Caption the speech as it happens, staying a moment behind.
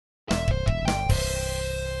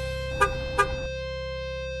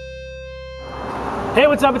Hey,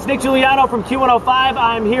 what's up? It's Nick Giuliano from Q105.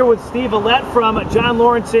 I'm here with Steve Allett from John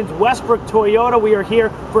Lorensen's Westbrook Toyota. We are here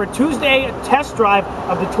for a Tuesday test drive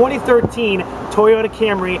of the 2013 Toyota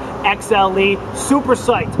Camry XLE. Super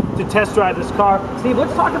psyched to test drive this car. Steve,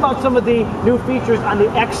 let's talk about some of the new features on the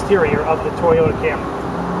exterior of the Toyota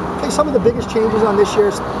Camry. Okay, some of the biggest changes on this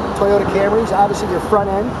year's Toyota Camry is obviously your front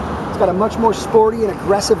end. It's got a much more sporty and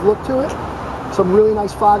aggressive look to it. Some really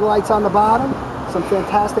nice fog lights on the bottom. Some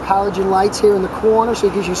fantastic halogen lights here in the corner, so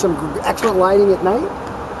it gives you some excellent lighting at night.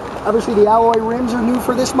 Obviously, the alloy rims are new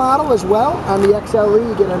for this model as well. On the XLE,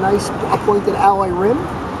 you get a nice pointed alloy rim.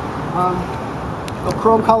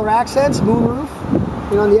 Chrome color accents, moonroof.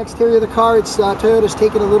 You know, on the exterior of the car, Toyota's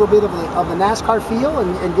taken a little bit of the NASCAR feel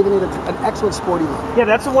and giving it an excellent sporty look. Yeah,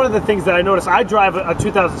 that's one of the things that I noticed. I drive a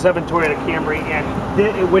 2007 Toyota Camry,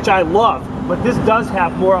 which I love, but this does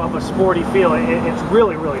have more of a sporty feel. It's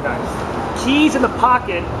really, really nice. Keys in the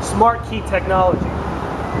pocket, smart key technology.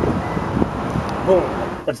 Boom.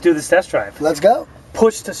 Let's do this test drive. Let's go.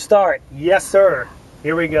 Push to start. Yes, sir.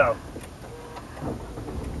 Here we go.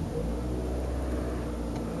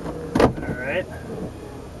 All right.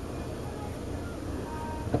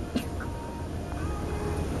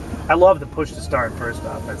 I love the push to start first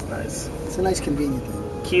off. That's nice. It's a nice convenient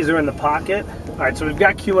thing. Keys are in the pocket. All right, so we've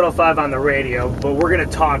got Q105 on the radio, but we're going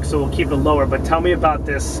to talk, so we'll keep it lower. But tell me about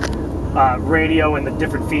this radio and the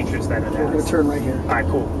different features that it has. We're going to turn right here. All right,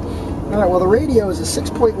 cool. All right, well, the radio is a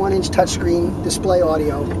 6.1-inch touchscreen display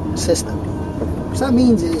audio system. What that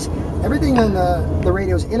means is everything on the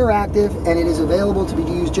radio is interactive, and it is available to be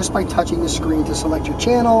used just by touching the screen to select your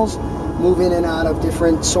channels, move in and out of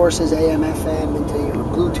different sources, AM, FM, into your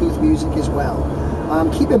Bluetooth music as well.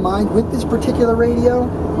 Keep in mind, with this particular radio,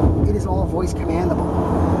 it is all voice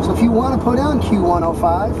commandable. So if you want to put on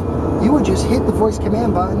Q105, you would just hit the voice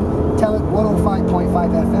command button, tell it 105.5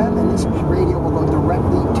 FM, and this radio will go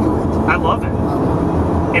directly to it. I love it.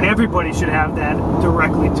 And everybody should have that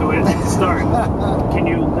directly to it at the start. Can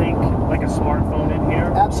you link like a smartphone in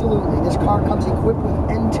here? Absolutely. This car comes equipped with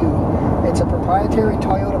N2. It's a proprietary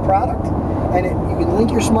Toyota product, and you can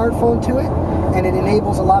link your smartphone to it, and it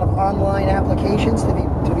enables a lot of online applications to be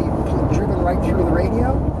driven right through the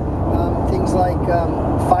radio. Things like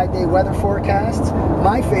 5-day weather forecasts.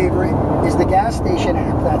 My favorite is the gas station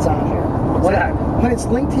app that's on here. When it's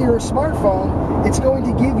linked to your smartphone, it's going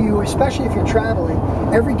to give you, especially if you're traveling,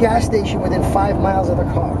 every gas station within 5 miles of the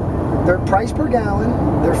car. Their price per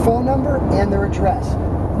gallon, their phone number, and their address.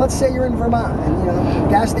 Let's say you're in Vermont, and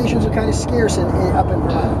gas stations are kind of scarce up in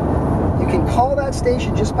Vermont. You can call that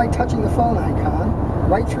station just by touching the phone icon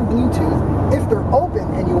right through Bluetooth. If they're open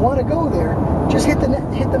and you want to go there, just hit the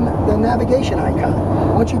navigation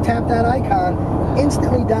icon. Once you tap that icon,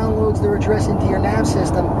 instantly downloads their address into your nav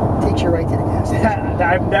system, takes you right to the gas station.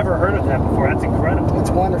 I've never heard of that before. That's incredible. It's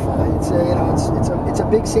wonderful. It's a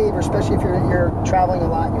big saver, especially if you're traveling a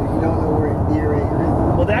lot. You don't know where the area you're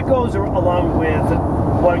in. Well, that goes along with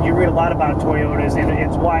what you read a lot about Toyotas, and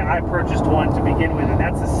it's why I purchased one to begin with, and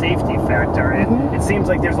that's the safety factor. And it seems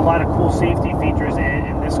like there's a lot of cool safety features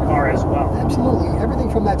in this car as well. Absolutely.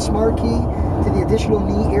 Everything from that smart key to the additional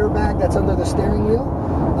knee airbag that's under the steering wheel.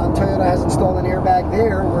 Toyota has installed an airbag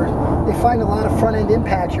there where they find a lot of front-end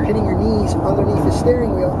impacts. You're hitting your knees underneath the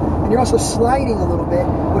steering wheel, and you're also sliding a little bit,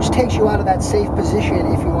 which takes you out of that safe position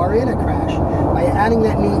if you are in a crash. By adding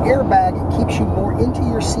that knee airbag, it keeps you more into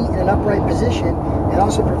your seat in an upright position, and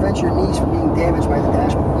also prevents your knees from being damaged by the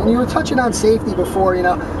dashboard. And you were touching on safety before, a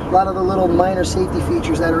lot of the little minor safety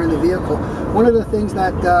features that are in the vehicle. One of the things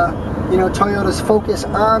that Toyota's focus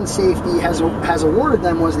on safety has awarded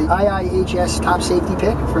them was the IIHS Top Safety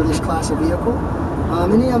Pick for this class of vehicle.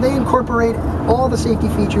 And they incorporate all the safety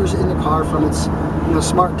features in the car, from its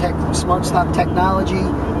smart stop technology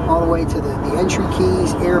all the way to the entry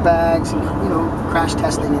keys, airbags, and crash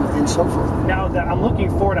testing and so forth. Now that I'm looking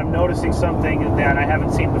forward, I'm noticing something that I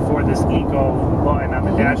haven't seen before, this eco button on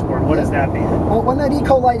the dashboard. What does that mean? Well, when that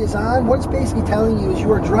eco light is on, what it's basically telling you is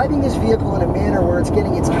you are driving this vehicle in a manner where it's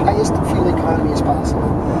getting its highest fuel economy as possible.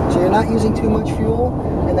 So you're not using too much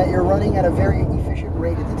fuel, and that you're running at a very efficient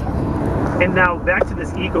rate at the time. And now back to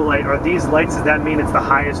this eco light. Are these lights, does that mean it's the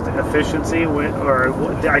highest efficiency, or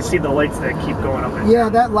I see the lights that keep going up? Yeah,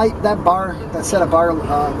 that light, that set of bar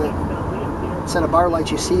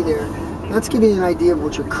lights you see there, that's giving you an idea of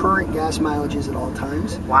what your current gas mileage is at all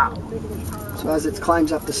times. Wow. So as it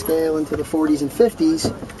climbs up the scale into the 40s and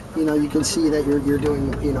 50s, you can see that you're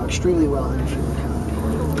doing extremely well in your fuel economy.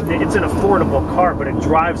 It's an affordable car, but it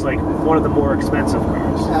drives like one of the more expensive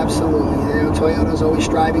cars. Absolutely. Toyota's always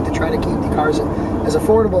striving to try to keep the cars as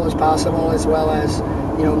affordable as possible, as well as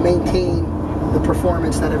maintain the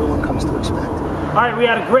performance that everyone comes to expect. All right, we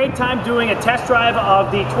had a great time doing a test drive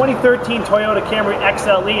of the 2013 Toyota Camry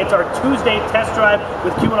XLE. It's our Tuesday test drive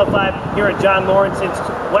with Q105 here at John Lorensen's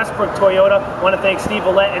Westbrook Toyota. I want to thank Steve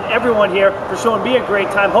Vallette and everyone here for showing me a great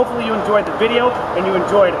time. Hopefully you enjoyed the video and you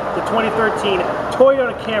enjoyed the 2013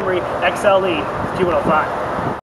 Toyota Camry XLE with Q105.